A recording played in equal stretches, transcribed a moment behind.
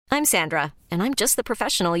I'm Sandra, and I'm just the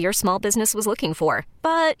professional your small business was looking for.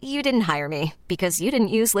 But you didn't hire me because you didn't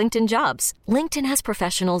use LinkedIn Jobs. LinkedIn has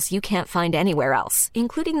professionals you can't find anywhere else,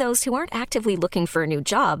 including those who aren't actively looking for a new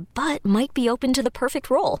job, but might be open to the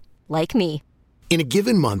perfect role, like me. In a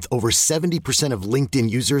given month, over 70% of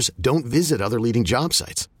LinkedIn users don't visit other leading job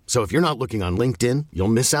sites. So if you're not looking on LinkedIn, you'll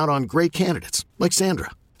miss out on great candidates like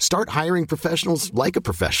Sandra. Start hiring professionals like a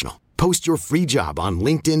professional. Post your free job on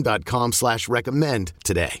linkedin.com/recommend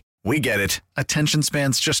today. We get it. Attention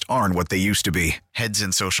spans just aren't what they used to be. Heads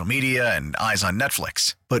in social media and eyes on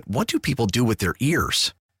Netflix. But what do people do with their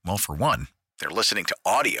ears? Well, for one, they're listening to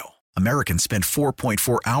audio. Americans spend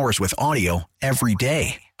 4.4 hours with audio every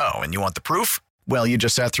day. Oh, and you want the proof? Well, you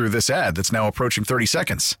just sat through this ad that's now approaching 30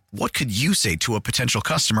 seconds. What could you say to a potential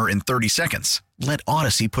customer in 30 seconds? Let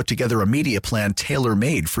Odyssey put together a media plan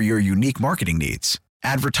tailor-made for your unique marketing needs.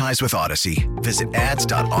 Advertise with Odyssey. Visit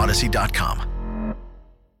ads.odyssey.com.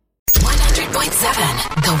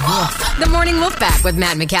 100.7 The Wolf. The Morning Wolf Pack with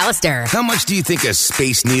Matt McAllister. How much do you think a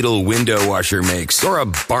Space Needle window washer makes? Or a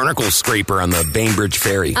barnacle scraper on the Bainbridge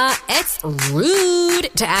Ferry? It's rude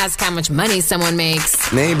to ask how much money someone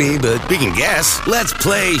makes. Maybe, but we can guess. Let's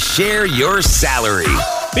play Share Your Salary.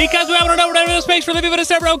 Because we haven't known this space for living, but it's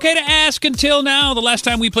never okay to ask until now. The last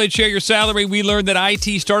time we played Share Your Salary, we learned that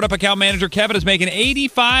IT startup account manager Kevin is making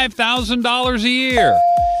 $85,000 a year.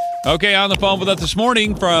 Okay, on the phone with us this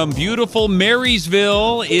morning from beautiful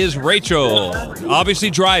Marysville is Rachel,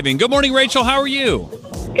 obviously driving. Good morning, Rachel. How are you?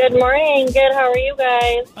 Good morning. Good. How are you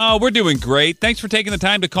guys? Oh, we're doing great. Thanks for taking the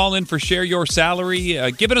time to call in for Share Your Salary,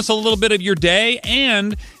 giving us a little bit of your day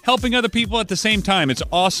and helping other people at the same time. It's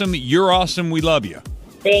awesome. You're awesome. We love you.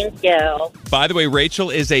 Thank you. By the way,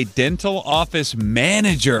 Rachel is a dental office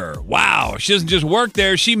manager. Wow. She doesn't just work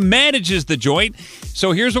there. She manages the joint.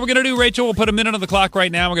 So here's what we're going to do, Rachel. We'll put a minute on the clock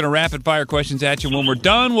right now. We're going to rapid fire questions at you. When we're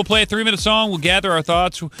done, we'll play a 3-minute song. We'll gather our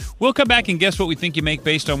thoughts. We'll come back and guess what we think you make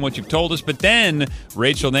based on what you've told us. But then,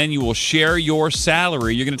 Rachel, you will share your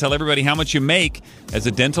salary. You're going to tell everybody how much you make as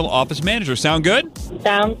a dental office manager. Sound good?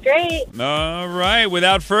 Sounds great. All right.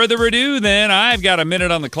 Without further ado, then, I've got a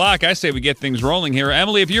minute on the clock. I say we get things rolling here.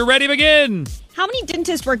 Emily, if you're ready, begin. How many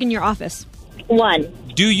dentists work in your office?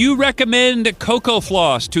 1. Do you recommend Cocoa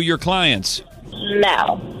Floss to your clients?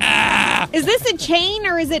 No. Is this a chain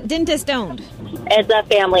or is it dentist owned? It's a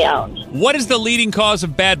family owned. What is the leading cause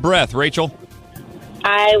of bad breath, Rachel?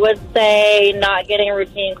 I would say not getting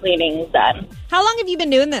routine cleanings done. How long have you been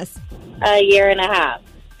doing this? A year and a half.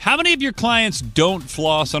 How many of your clients don't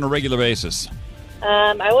floss on a regular basis?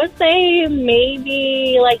 I would say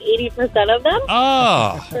maybe like 80% of them.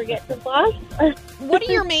 Oh. Forget to floss. What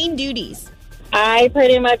are your main duties? I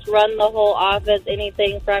pretty much run the whole office,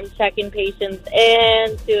 anything from checking patients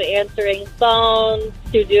in to answering phones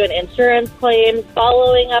to doing insurance claims,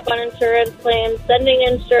 following up on insurance claims, sending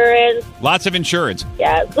insurance. Lots of insurance.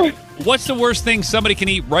 Yes. What's the worst thing somebody can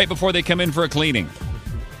eat right before they come in for a cleaning?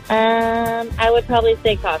 I would probably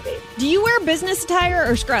say coffee. Do you wear business attire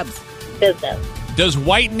or scrubs? Business. Does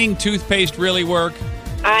whitening toothpaste really work?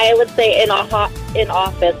 I would say in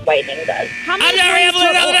office whitening does. How many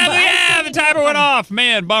the timer went off.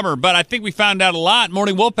 Man, bummer. But I think we found out a lot.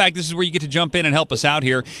 Morning Wolfpack, this is where you get to jump in and help us out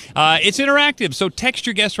here. It's interactive, so text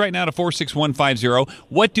your guest right now to 46150.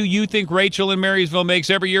 What do you think Rachel in Marysville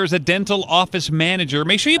makes every year as a dental office manager?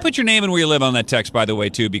 Make sure you put your name and where you live on that text, by the way,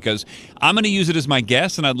 too, because I'm going to use it as my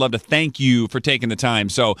guest, and I'd love to thank you for taking the time.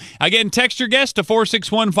 So, again, text your guest to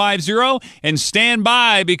 46150 and stand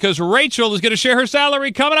by because Rachel is going to share her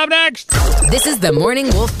salary coming up next. This is the Morning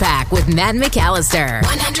Wolf Pack with Matt McAllister.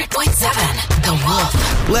 100.7 The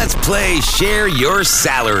Wolf. Let's play Share Your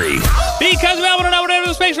Salary. Because we all want to know whatever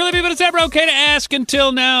the space for living, but it's never okay to ask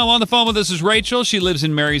until now. On the phone with us is Rachel. She lives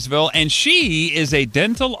in Marysville, and she is a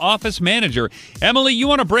dental office manager. Emily, you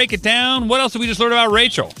want to break it down? What else did we just learn about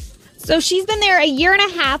Rachel? So she's been there a year and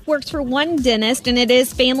a half, works for one dentist, and it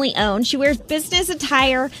is family owned. She wears business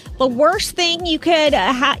attire. The worst thing you could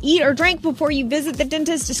eat or drink before you visit the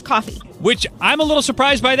dentist is coffee. Which I'm a little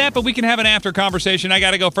surprised by that, but we can have an after conversation. I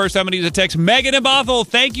got to go first. I'm going to use a text. Megan and Bothell,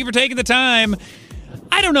 thank you for taking the time.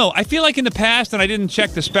 I don't know. I feel like in the past, and I didn't check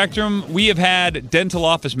the spectrum, we have had dental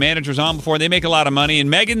office managers on before. They make a lot of money, and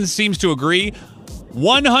Megan seems to agree.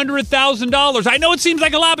 $100,000. I know it seems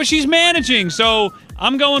like a lot, but she's managing, so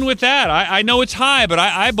I'm going with that. I know it's high, but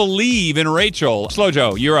I believe in Rachel. Slow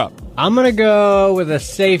Joe, you're up. I'm going to go with a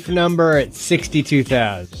safe number at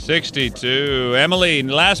 62,000. 62. Emily,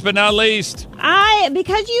 last but not least.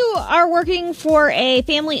 Because you are working for a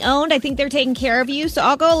family owned, I think they're taking care of you, so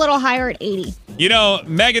I'll go a little higher at 80. You know,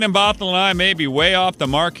 Megan and Bothell and I may be way off the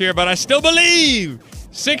mark here, but I still believe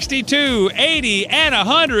 62, 80, and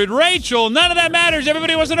 100. Rachel, none of that matters.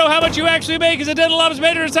 Everybody wants to know how much you actually make as a dental office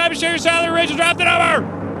manager. It's time to share your salary. Rachel, drop the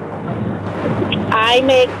number. I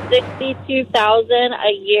make $62,000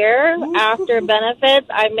 a year. After benefits,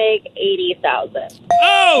 I make $80,000.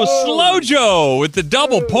 Oh, Slow Joe with the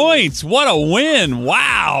double points. What a win.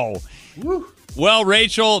 Wow. Well,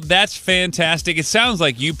 Rachel, that's fantastic. It sounds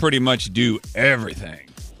like you pretty much do everything.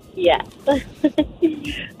 Yes.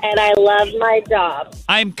 And I love my job.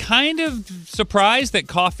 I'm kind of surprised that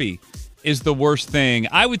coffee is the worst thing.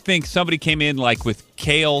 I would think somebody came in like with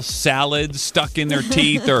kale salad stuck in their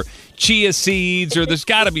teeth or chia seeds, or there's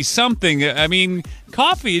got to be something. I mean,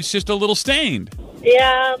 coffee, it's just a little stained.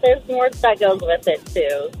 Yeah, there's more that goes with it,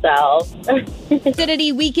 too, so.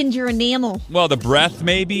 Acidity weakened your enamel. Well, the breath,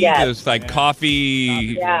 maybe. Yes. There's like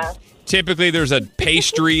coffee. Yeah. Typically, there's a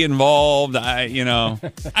pastry involved. I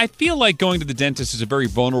feel like going to the dentist is a very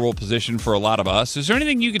vulnerable position for a lot of us. Is there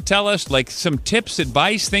anything you could tell us, like some tips,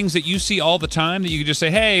 advice, things that you see all the time that you could just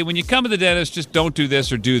say, hey, when you come to the dentist, just don't do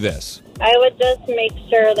this or do this? I would just make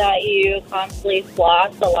sure that you constantly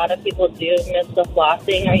floss. A lot of people do miss the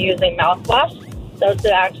flossing or using mouthwash. So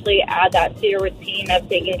to actually add that to your routine of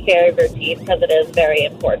taking care of your teeth, because it is very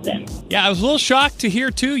important. Yeah, I was a little shocked to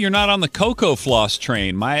hear, too, you're not on the Cocoa Floss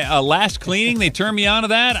train. My last cleaning, they turned me on to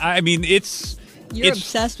that. I mean, You're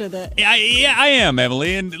obsessed with it. Yeah, I am,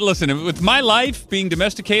 Emily. And listen, with my life being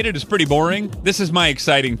domesticated is pretty boring. This is my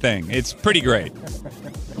exciting thing. It's pretty great.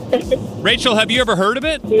 Rachel, have you ever heard of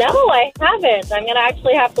it? No, I haven't. I'm going to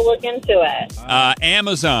actually have to look into it.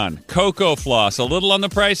 Amazon, Cocoa Floss, a little on the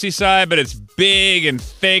pricey side, but it's big and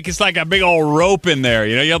thick. It's like a big old rope in there.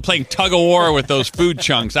 You're playing tug of war with those food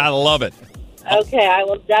chunks. I love it. Okay, I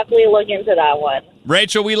will definitely look into that one.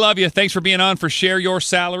 Rachel, we love you. Thanks for being on for Share Your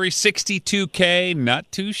Salary. $62K,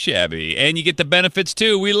 not too shabby. And you get the benefits,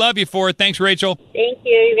 too. We love you for it. Thanks, Rachel. Thank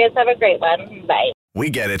you. You guys have a great one. Bye. We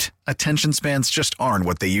get it. Attention spans just aren't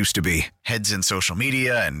what they used to be. Heads in social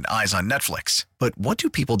media and eyes on Netflix. But what do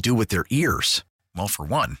people do with their ears? Well, for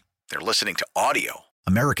one, they're listening to audio.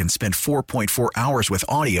 Americans spend 4.4 hours with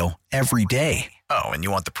audio every day. Oh, and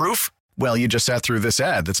you want the proof? Well, you just sat through this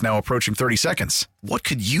ad that's now approaching 30 seconds. What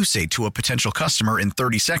could you say to a potential customer in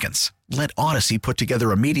 30 seconds? Let Odyssey put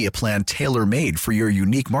together a media plan tailor-made for your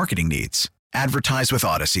unique marketing needs. Advertise with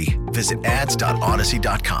Odyssey. Visit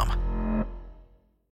ads.odyssey.com.